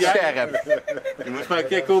 Scherp. Je moet maar een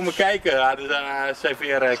keer komen kijken. Ja, er zijn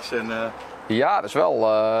Ferex en Ja, dat is wel,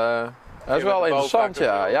 dat is wel interessant, ja.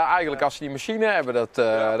 bouwvakken. Ja, eigenlijk als ze die machine hebben,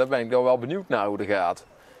 daar ben ik wel benieuwd naar hoe dat gaat.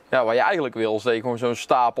 Ja, wat je eigenlijk wil is dat je gewoon zo'n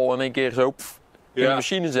stapel in één keer zo in de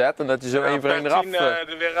machine zet en dat je zo één voor één eraf...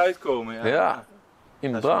 er weer uitkomen. Ja, ja, Dat is het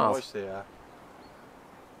inderdaad. mooiste, ja.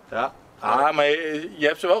 Ja. Maar je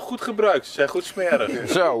hebt ze wel goed gebruikt. Ze zijn goed smerig.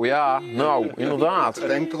 Zo, ja, nou, inderdaad.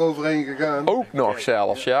 Tank eroverheen gegaan. Ook nog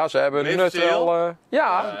zelfs, ja. Ze hebben Leven nut ze heel? wel...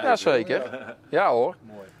 ja, zeker. Ja hoor.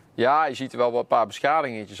 Mooi. Ja, je ziet er wel wat een paar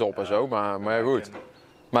beschadigingjes op en zo, maar goed.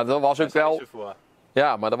 Maar dat was ook wel...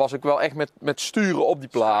 Ja, maar dat was ook wel echt met sturen op die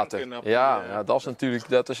platen. Stanken op die, Ja, dat is natuurlijk,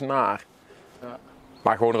 dat is naar. Ja.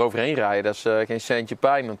 Maar gewoon eroverheen rijden, dat is geen centje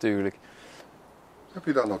pijn natuurlijk. Heb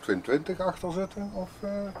je daar nog 220 achter zitten? Of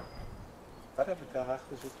Wat heb ik daar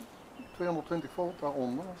achter zitten? 220 volt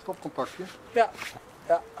daaronder? Een stopcontactje? Ja.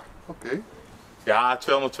 Ja. Oké. Ja,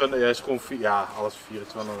 220 is gewoon alles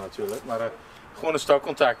 24 natuurlijk. Maar gewoon een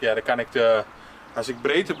stokcontact. Ja, dan kan ik als ik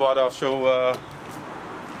breedteborden of zo.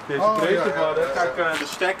 Deze breedteborden, kan ik de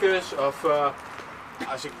stekkers of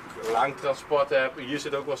als ik lang transport heb. Hier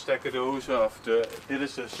zit ook wel stekkerdozen. Of dit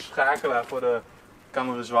is de schakelaar voor ik kan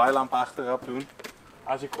er een zwaailamp achterop doen.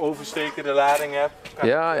 Als ik overstekende lading heb.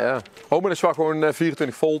 Ja, ja. Oh, maar dat is wel gewoon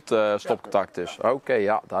 24 volt stopcontact dus. Oké,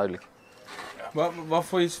 ja, duidelijk. Wat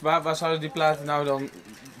voor iets, waar zouden die platen nou dan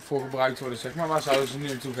voor gebruikt worden, zeg maar? Waar zouden ze nu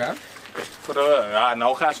naartoe gaan?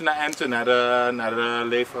 Nou gaan ze naar Enten, naar de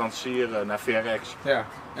leverancier, naar Ferex. Ja.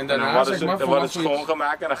 En En daarna, dan worden zeg ze, maar, dan voor wordt wat het voor iets?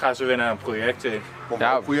 schoongemaakt en dan gaan ze weer naar een project in.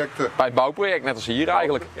 Ja, Projecten. bij het bouwproject, net als hier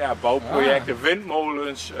eigenlijk. Ja, bouwprojecten,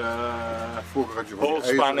 windmolens, Vroeger had je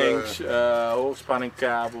van die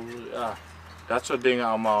hoogspanningskabel. Ja. Dat soort dingen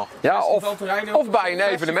allemaal. Ja, Festivalterrein ook of bij een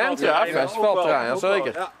evenement, ja, festivalterrein, ja,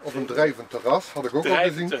 zeker. Ja. Of een drijvend terras, had ik ook al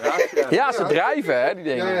gezien. Terras, ja. Ja, ze drijven hè, die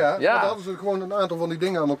dingen. Ja. Maar daar hadden ze gewoon een aantal van die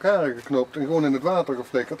dingen aan elkaar geknopt en gewoon in het water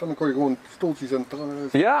geflikkerd. En dan kon je gewoon stoeltjes en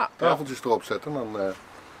tafeltjes erop zetten en dan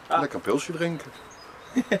lekker een pilsje drinken.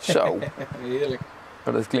 Zo. Heerlijk.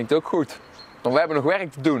 Maar dat klinkt ook goed. Want we hebben nog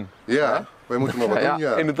werk te doen. Ja, wij moeten nog wat doen,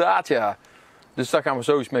 ja. Inderdaad, ja. Dus daar gaan we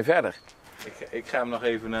zo eens mee verder. Ik ga hem nog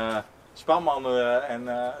even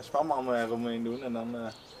spanmannen eromheen doen en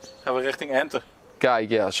dan gaan we richting Enter. Kijk,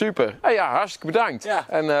 ja, super. Hey, ja, hartstikke bedankt. Ja.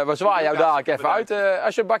 En we zwaaien jou dadelijk even uit.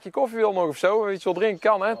 Als je een bakje koffie wil nog of zo, iets wil drinken,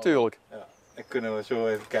 kan hè, tuurlijk. Ja, dan kunnen we zo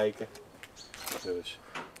even kijken. Dus.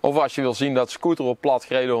 Of als je wil zien dat scooter op plat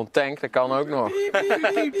gereden door een tank, dat kan ook nog.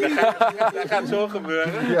 Dat gaat zo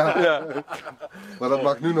gebeuren. Ja. Maar dat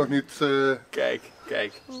mag nu nog niet. Kijk.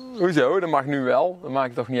 Hoezo? Dat mag nu wel. Dat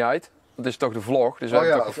maakt toch niet uit. Dat is toch de vlog, dus we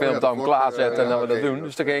hebben toch gefilmd dat we hem klaarzetten en dat we dat doen. Dat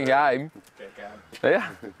is toch geen geheim? Kijk aan.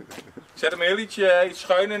 Ja? Zet hem heel iets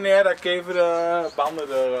schuiner neer, dan geven de banden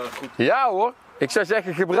er goed. Ja hoor. Ik zou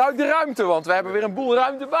zeggen, gebruik de ruimte, want we hebben weer een boel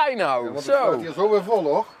ruimte bij nou. Want het staat hier zo weer vol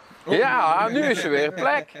hoor. Ja, nu is er weer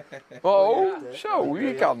plek. Oh, zo,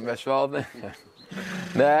 je kan best wel.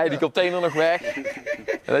 Nee, die container nog weg. Deze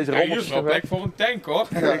Hier is rommeltjes wel nog weg. plek voor een tank hoor.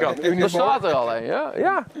 Dat staat er al een, ja?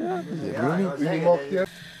 Ja.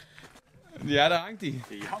 Ja, daar hangt hij.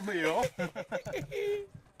 Jammer joh.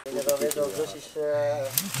 Je hebt alweer zo'n Russisch...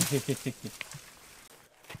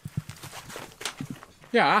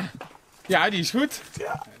 Ja, die is goed.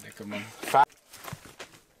 Ja. Lekker man.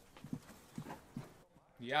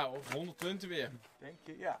 Ja hoor, 100 punten weer. Denk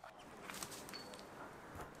je, ja.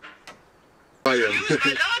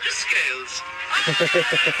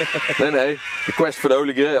 Nee, de quest voor de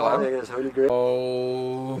Holy Grail, hè? Nee, dat is Holy Grail.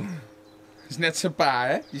 Oh. Dat is net zijn pa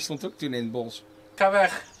hè, die stond ook toen in het bos. Ga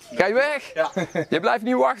weg. Ga je weg? Ja. Je blijft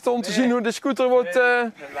niet wachten om te zien hoe de scooter wordt...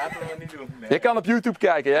 Nee, laten we dat niet doen. Nee. Je kan op YouTube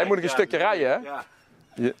kijken, jij moet nog een stukje rijden, hè? Ja.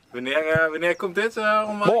 Ja. Wanneer komt dit?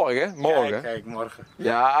 Morgen. Kijk, morgen.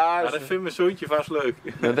 Ja, Dat vindt mijn zoontje vast leuk.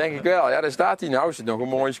 dat denk ik wel. Ja, daar staat hij nou. Is het nog een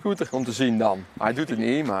mooie scooter om te zien dan. Hij doet het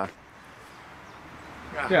niet, maar...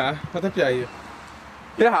 Ja, wat heb jij hier?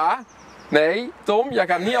 Ja, nee, Tom, jij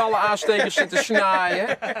gaat niet alle aanstekers zitten snaaien.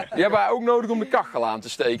 Die hebben wij ook nodig om de kachel aan te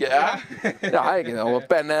steken, ja? Ja, ik heb al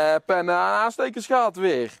een pen aanstekers gehad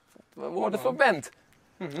weer. We worden verwend.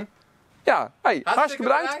 Ja, hey, hartstikke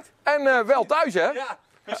bedankt. En wel thuis, hè? Ja,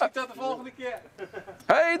 misschien tot de volgende keer.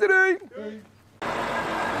 Hey, doei!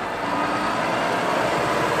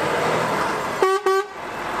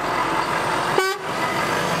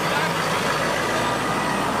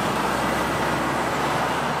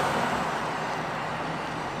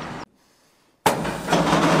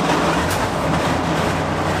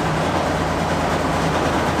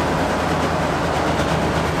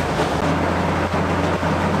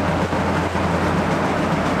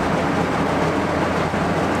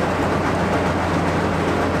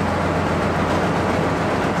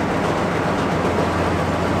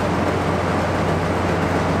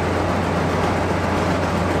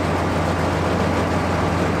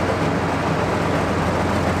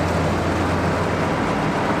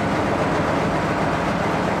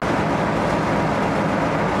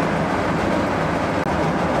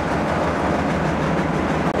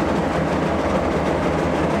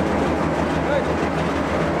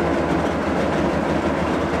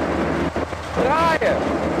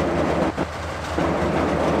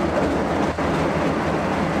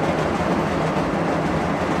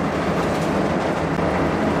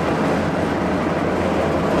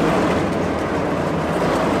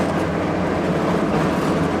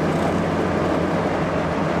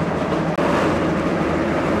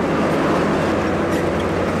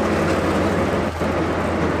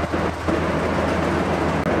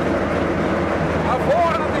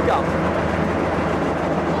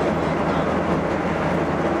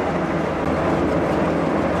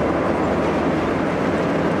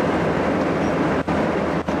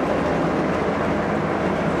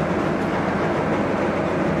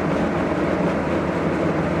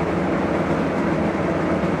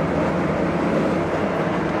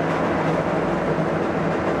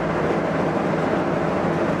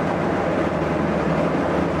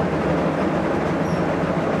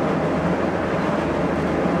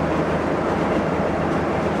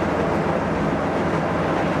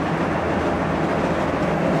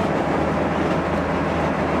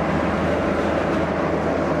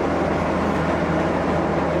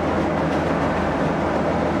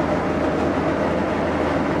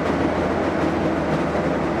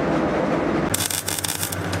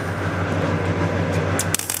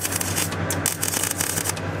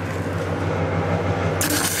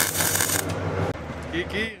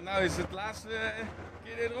 keer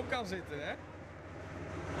je erop kan zitten, hè?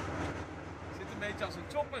 Zit een beetje als een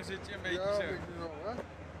chopper, zit je een beetje Ja, zo. een beetje zo, hè?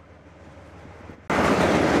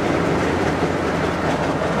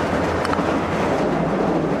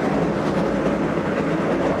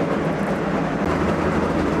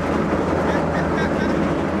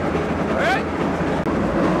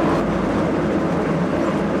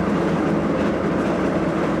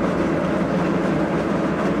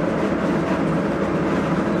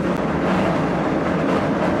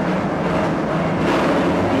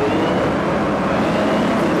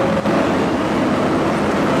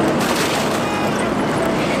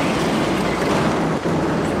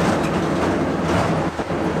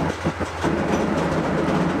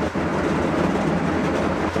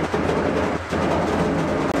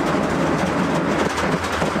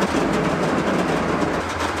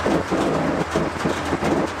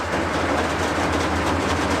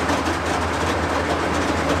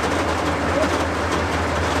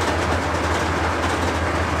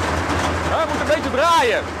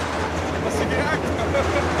 Draaien! Dat is geraakt.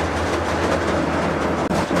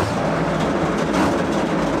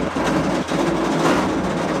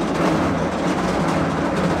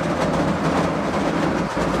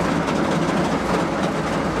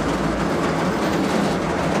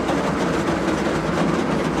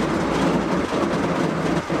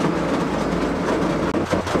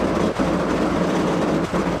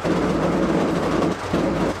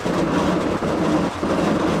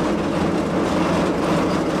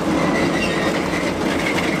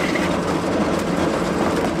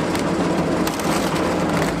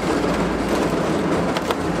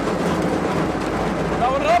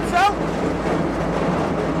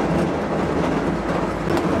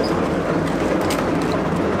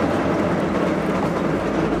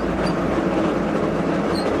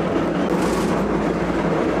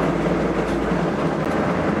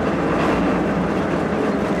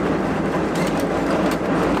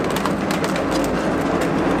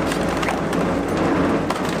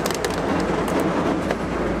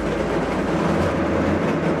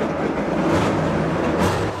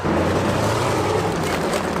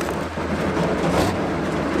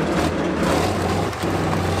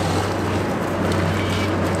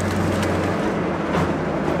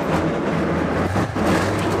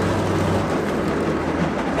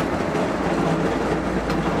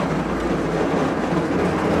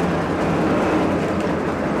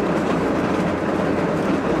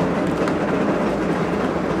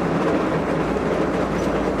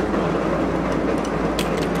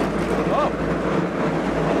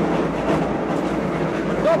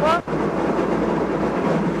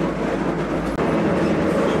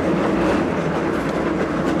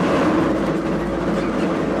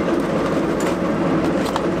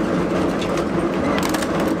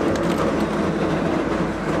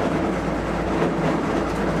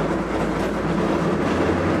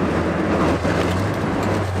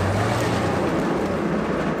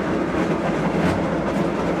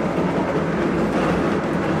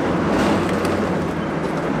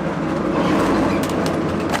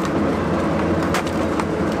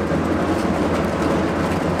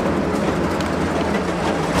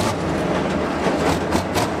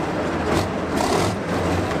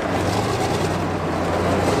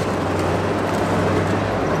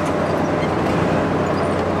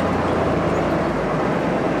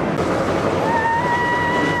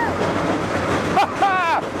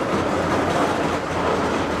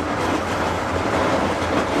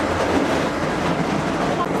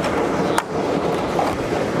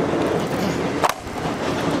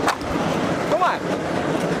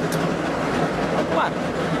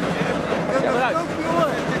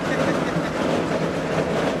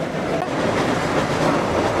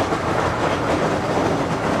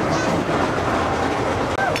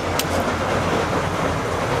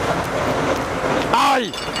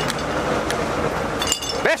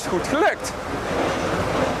 Best goed gelukt.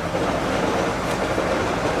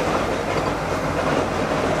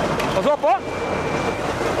 Pas op hoor.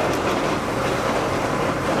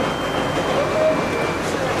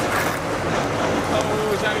 Oh,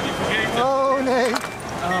 we zijn niet vergeten. Oh nee.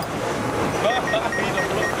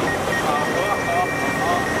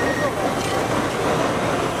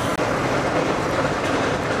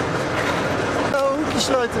 Oh, hoekje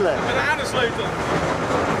sleutelen. Een adersleutel.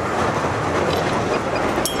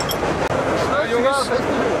 Jongens.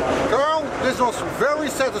 Carl, this was very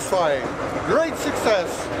satisfying. Great success.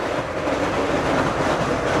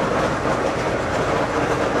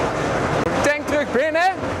 Tank terug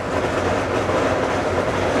binnen.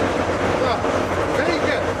 Ja,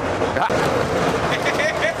 weken. Ja.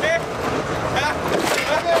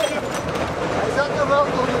 Hij zat er wel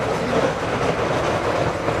onder.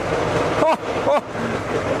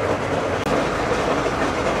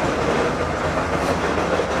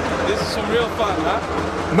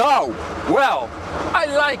 Now, well, I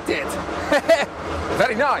liked it.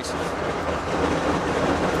 Very nice.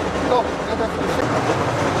 Kom, net even de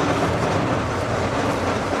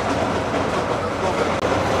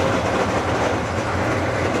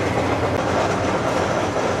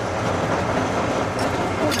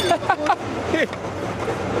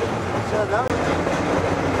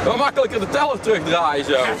Wel makkelijker de teller terugdraaien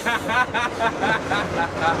zo.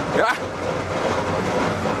 Ja.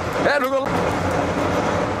 Ja, nog wel.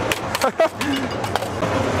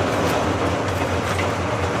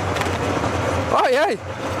 Oh jee.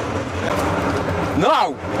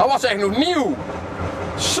 Nou, dat was echt nog nieuw.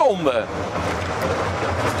 Zonde.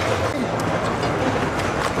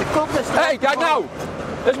 Hé, hey, kijk nou.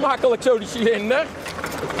 Dat is makkelijk zo, die cilinder.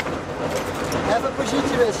 Even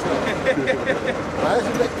positie wisselen. Hij is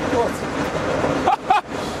een beetje kort.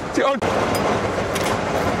 Gewoon.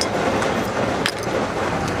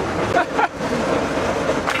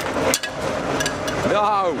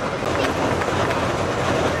 Nou.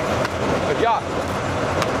 Ja.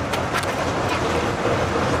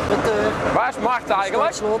 Waar is Mart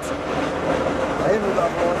eigenlijk?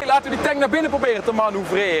 Laten we die tank naar binnen proberen te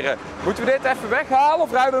manoeuvreren. Moeten we dit even weghalen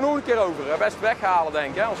of rijden we er nog een keer over? Best weghalen denk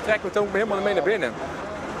ik, hè? Anders trekken we het ook helemaal mee naar binnen.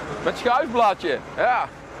 Met schuifbladje, ja.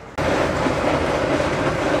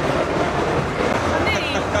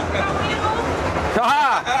 Nee, gaan we hierop?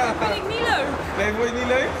 Haha! Dat vind ik niet leuk. Nee, vond je het niet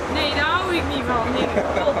leuk? Nee, daar hou ik niet van. Dingen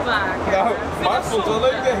kapot maken. Nou, Ik vind Mart dat vond het wel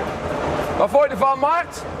zonde. leuk denk ik. Wat vond je ervan,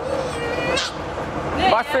 Mart? Nee,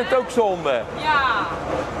 Mart hè? vindt het ook zonde. Ja,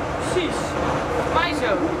 precies. Mij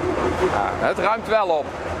zo. Ja, het ruimt wel op.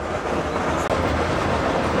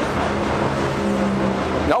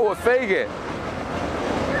 Nou, wat vegen.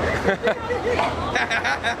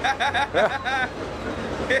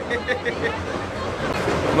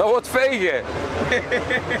 Nou, wat vegen.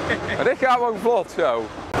 Maar dit gaat wel vlot zo.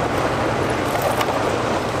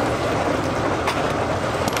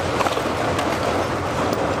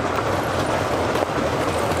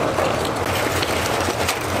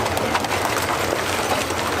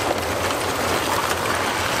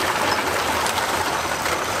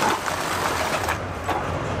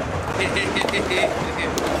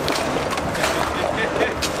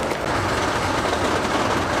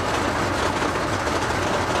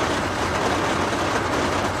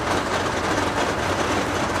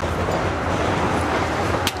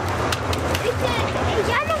 Is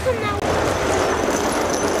jij nog een nou?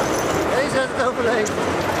 Deze heeft het overleefd.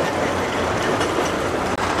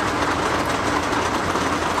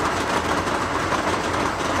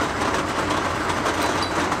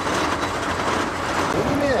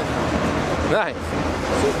 Niet meer. Nee.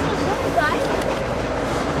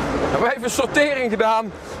 We hebben even een sortering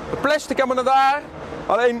gedaan. De plastic hebben we naar daar.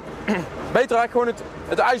 Alleen, beter had ik gewoon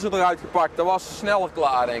het ijzer eruit gepakt. Dat was sneller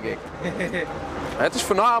klaar, denk ik. Het is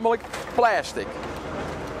voornamelijk plastic.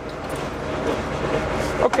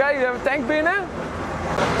 Oké, we hebben de tank binnen.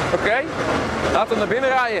 Oké, laten we naar binnen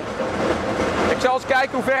rijden. Ik zal eens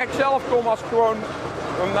kijken hoe ver ik zelf kom als ik gewoon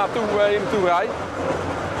hier naartoe rijd.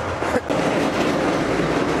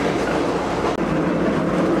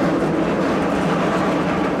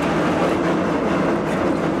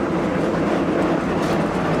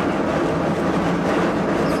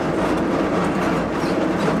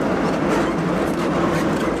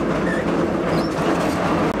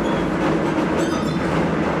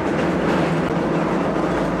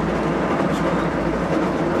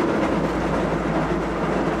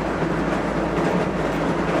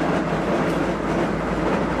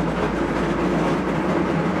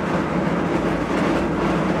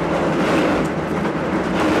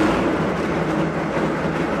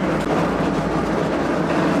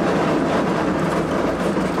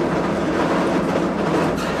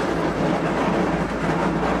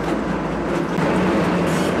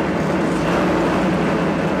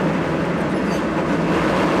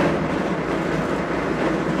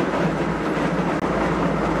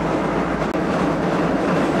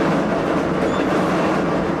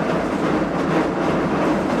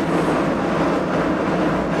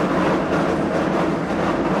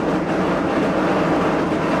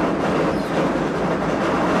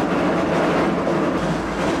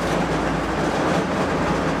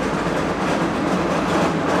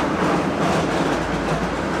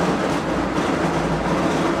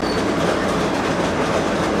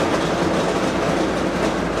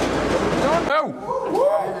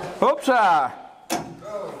 Hopsa!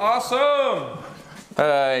 Awesome!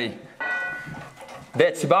 Hey,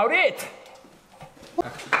 that's about it!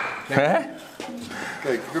 Hè? Kijk,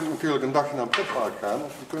 je kunt natuurlijk een dagje naar een pretpark gaan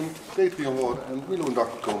of je kunt Patreon worden en Milo een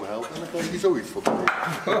dagje komen helpen en dan krijg je zoiets voor te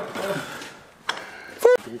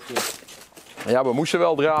Ja, we moesten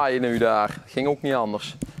wel draaien nu daar. Ging ook niet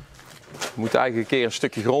anders. We moeten eigenlijk een keer een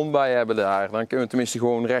stukje grond bij hebben daar. Dan kunnen we tenminste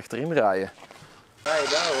gewoon rechterin rijden. Rij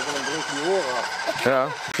daar op en dan breekt die oren af. Ja,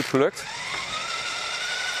 goed gelukt.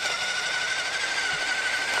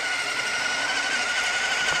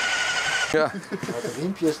 Ja. Maar het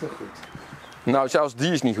riempje is nog goed. Nou, zelfs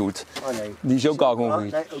die is niet goed. Oh nee. Die is ook al gewoon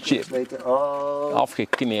Nee, ook chip. gesleten. Oh.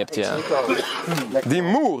 Afgeknipt, Ik ja. zie het al. Lekker. Die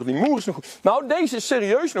moer is nog goed. Nou, deze is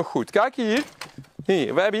serieus nog goed. Kijk hier.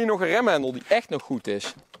 Hier, we hebben hier nog een remhendel die echt nog goed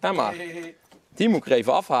is. Ja, maar die moet ik er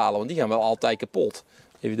even afhalen, want die gaan wel altijd kapot.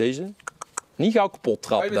 Even deze. Niet gauw kapot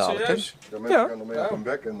trappen dadelijk. hè. De mensen Ja. gaan ermee op hun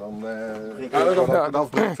bek en dan Ja. vanaf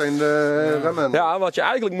breekt zijn de remmen. Ja, wat je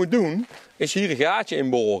eigenlijk moet doen, is hier een gaatje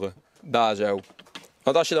inboren. Daar zo.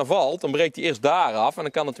 Want als je dan valt, dan breekt hij eerst daar af en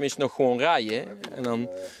dan kan het tenminste nog gewoon rijden. En dan, Een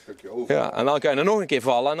stukje over. ja, en dan kan je er nog een keer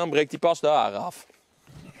vallen en dan breekt hij pas daar af.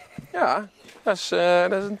 Ja, dat is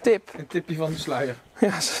een tip. Een tipje van de sluier. Ja,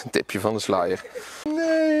 dat is een tipje van de sluier.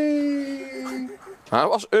 Nee! Hij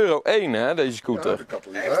was euro 1 hè, deze Ja, scooter. de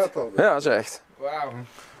katalysator. Ja, dat is echt. Wauw.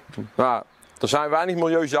 Maar er zijn weinig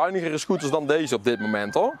milieuzuinigere scooters dan deze op dit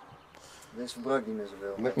moment hoor. Deze verbruikt niet meer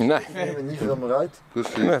zoveel. Nee, Ik neem er niet veel meer uit.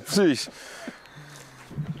 Precies. nee precies.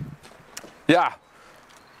 Ja.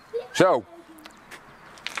 Zo.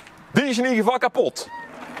 Die is in ieder geval kapot.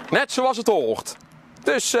 Net zoals het hoort.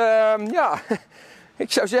 Dus ja,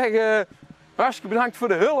 ik zou zeggen, hartstikke bedankt voor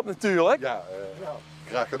de hulp natuurlijk. Ja,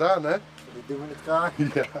 graag gedaan hè. Dit doen we het graag.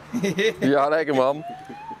 Ja, lekker man.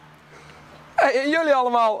 Hey, en jullie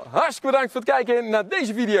allemaal hartstikke bedankt voor het kijken naar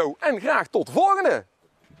deze video en graag tot de volgende.